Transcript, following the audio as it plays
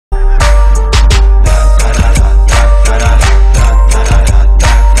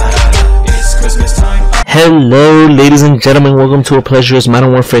Hello ladies and gentlemen, welcome to a pleasures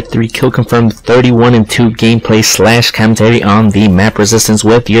Modern Warfare 3 kill confirmed 31-2 gameplay / commentary on the map Resistance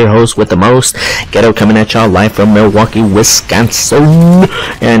with your host with the most, Ghetto, coming at y'all live from Milwaukee, Wisconsin.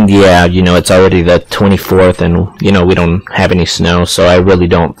 And yeah, you know, it's already the 24th and you know, we don't have any snow, so I really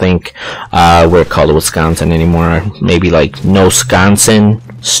don't think we're called Wisconsin anymore. Maybe like no-sconsin,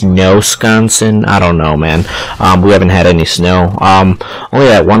 snow-sconsin, I don't know, man. We haven't had any snow, only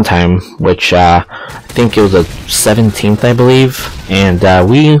that one time, which I think it was the 17th, I believe, and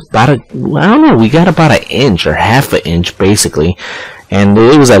we got about an inch or half an inch basically, and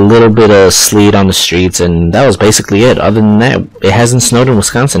it was a little bit of sleet on the streets, and that was basically it. Other than that, it hasn't snowed in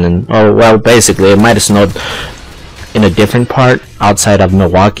Wisconsin, and oh well, basically it might have snowed in a different part outside of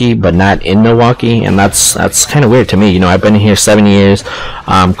Milwaukee, but not in Milwaukee, and that's kind of weird to me. You know, I've been here 7 years,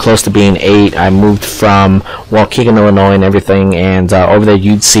 close to being 8. I moved from Waukegan, Illinois, and everything, and over there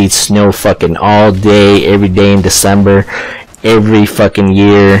you'd see snow fucking all day, every day in December, every fucking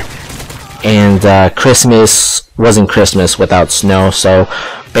year, and Christmas wasn't Christmas without snow. So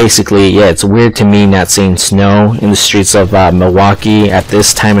basically, yeah, it's weird to me not seeing snow in the streets of Milwaukee at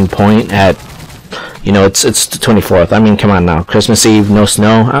this time and point. At, you know, it's the 24th. I mean, come on now. Christmas Eve, no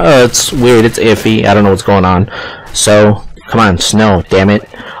snow. It's weird. It's iffy. I don't know what's going on. So, come on, snow, damn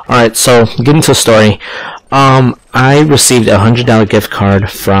it. Alright, so, getting to the story. I received a $100 gift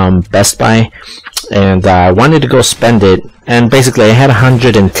card from Best Buy, and I wanted to go spend it. And basically, I had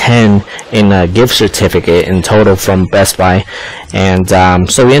 110 in a gift certificate in total from Best Buy. And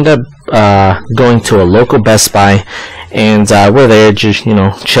so we ended up going to a local Best Buy. And we're there just, you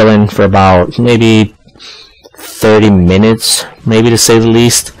know, chilling for about maybe 30 minutes, maybe to say the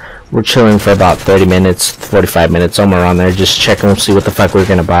least. We're chilling for about 30 minutes, 45 minutes, somewhere around there, just checking to see what the fuck we were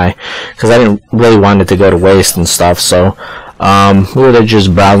gonna buy. Because I didn't really want it to go to waste and stuff, so we were there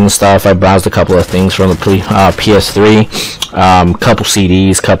just browsing stuff. I browsed a couple of things from the PS3, couple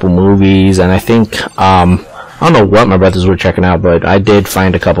CDs, couple movies, and I think, I don't know what my brothers were checking out, but I did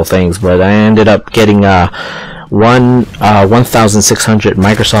find a couple things. But I ended up getting one 1,600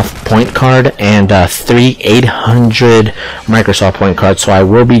 Microsoft point card and 3 800 Microsoft point cards. So I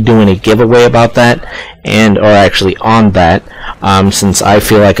will be doing a giveaway about that, or actually on that, since I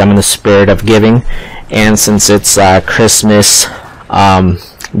feel like I'm in the spirit of giving, and since it's Christmas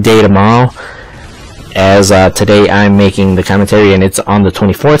day tomorrow, as today I'm making the commentary and it's on the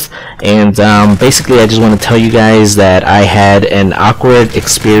 24th. And basically I just want to tell you guys that I had an awkward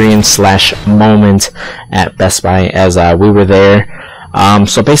experience / moment at Best Buy as we were there.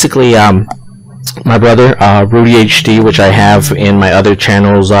 So basically my brother Rudy HD, which I have in my other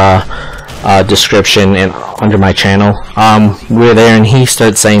channel's description and under my channel, we were there, and he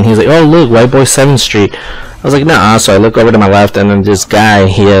started saying, he's like, oh look, Whiteboy7thst. I was like, nah. So I look over to my left, and then this guy,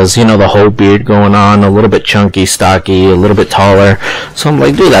 he has, you know, the whole beard going on, a little bit chunky, stocky, a little bit taller. So I'm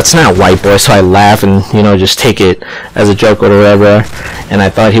like, dude, that's not White Boy. So I laugh and, you know, just take it as a joke or whatever. And I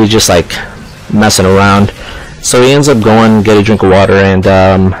thought he was just like messing around. So he ends up going, get a drink of water, and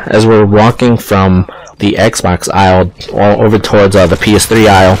as we're walking from the Xbox aisle over towards the PS3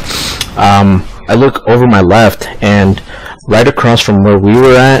 aisle, I look over my left, and right across from where we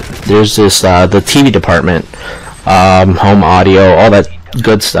were at, there's this the TV department, home audio, all that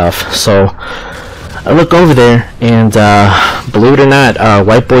good stuff. So I look over there, and believe it or not,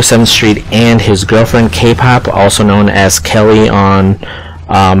 Whiteboy7thst and his girlfriend Kpopp, also known as Kelly on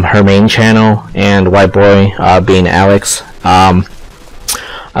her main channel, and Whiteboy being Alex.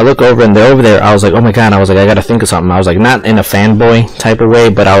 I look over and they're over there. I was like, oh my god, I was like, I gotta think of something. I was like, not in a fanboy type of way,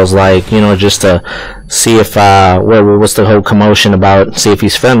 but I was like, you know, just to see if what's the whole commotion about, see if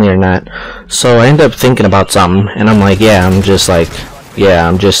he's friendly or not. So I ended up thinking about something, and I'm like, yeah, I'm just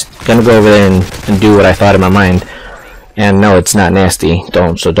gonna go over there and do what I thought in my mind. And no, it's not nasty.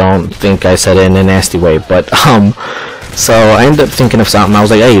 Don't think I said it in a nasty way. But so I ended up thinking of something. I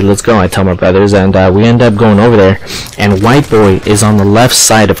was like, hey, let's go. I tell my brothers, and we end up going over there, and White Boy is on the left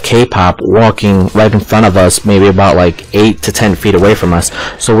side of Kpopp, walking right in front of us, maybe about like 8 to 10 feet away from us.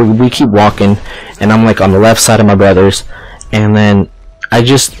 So we keep walking, and I'm like on the left side of my brothers, and then I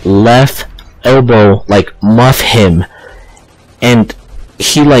just left elbow, like, muff him, and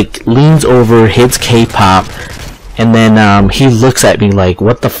he like leans over, hits Kpopp, and then he looks at me like,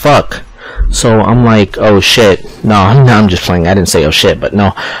 what the fuck? So I'm like, oh shit. No, I'm just playing. I didn't say oh shit, but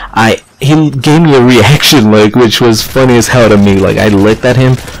no. He gave me a reaction, like, which was funny as hell to me. Like, I looked at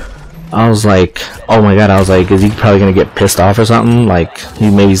him. I was like, oh my god. I was like, is he probably gonna get pissed off or something? Like,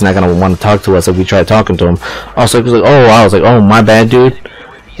 maybe he's not gonna want to talk to us if we try talking to him. Also, he was like, oh, I was like, oh, my bad, dude.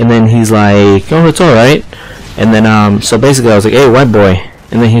 And then he's like, oh, it's alright. And then so basically I was like, hey, White Boy.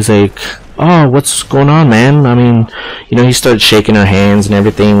 And then he's like, oh, what's going on, man? I mean, you know, he started shaking our hands and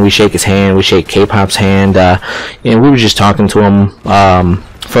everything. We shake his hand, we shake Kpopp's hand. You know, we were just talking to him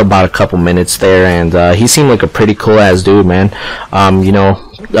for about a couple minutes there, and he seemed like a pretty cool ass dude, man. You know,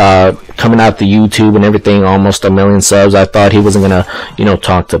 coming out the YouTube and everything, almost 1 million subs. I thought he wasn't gonna, you know,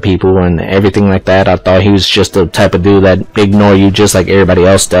 talk to people and everything like that. I thought he was just the type of dude that ignore you just like everybody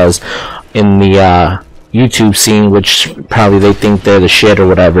else does in the YouTube scene, which probably they think they're the shit or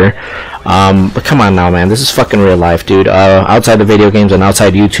whatever. But come on now, man, this is fucking real life, dude. Outside of video games and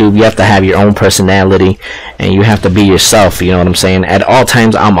outside YouTube, you have to have your own personality and you have to be yourself, you know what I'm saying? At all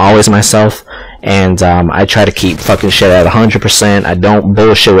times, I'm always myself, and I try to keep fucking shit at 100%. I don't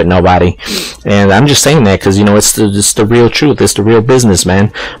bullshit with nobody, and I'm just saying that because, you know, it's the real truth. It's the real business,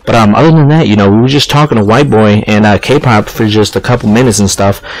 man. But other than that, you know, we were just talking to Whiteboy and Kpopp for just a couple minutes and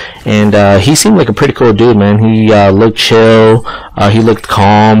stuff, and he seemed like a pretty cool dude, man. He looked chill, he looked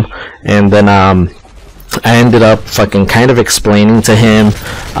calm, and then I ended up fucking kind of explaining to him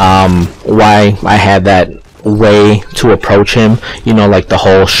why I had that way to approach him, you know, like the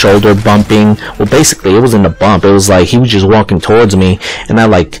whole shoulder bumping. Well, basically it wasn't a bump, it was like he was just walking towards me and I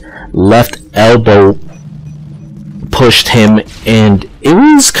like left elbow pushed him, and it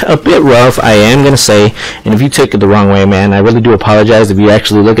was a bit rough, I am gonna say. And if you took it the wrong way, man, I really do apologize if you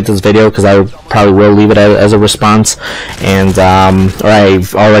actually look at this video, because I probably will leave it as a response, and or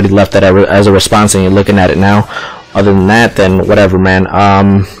I've already left that as a response and you're looking at it now. Other than that, then whatever, man.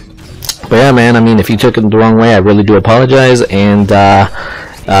 But yeah, man, I mean, if you took it the wrong way, I really do apologize, and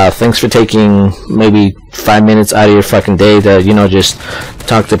thanks for taking maybe 5 minutes out of your fucking day to, you know, just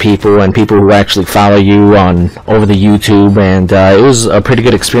talk to people and people who actually follow you on over the YouTube, and it was a pretty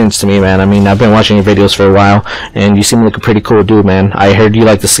good experience to me, man. I mean, I've been watching your videos for a while, and you seem like a pretty cool dude, man. I heard you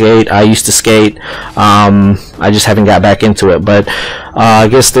like to skate. I used to skate. I just haven't got back into it, but I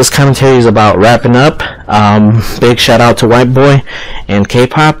guess this commentary is about wrapping up. Big shout out to Whiteboy and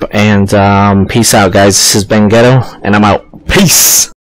Kpopp, and peace out, guys. This is Ben Ghetto, and I'm out. Peace.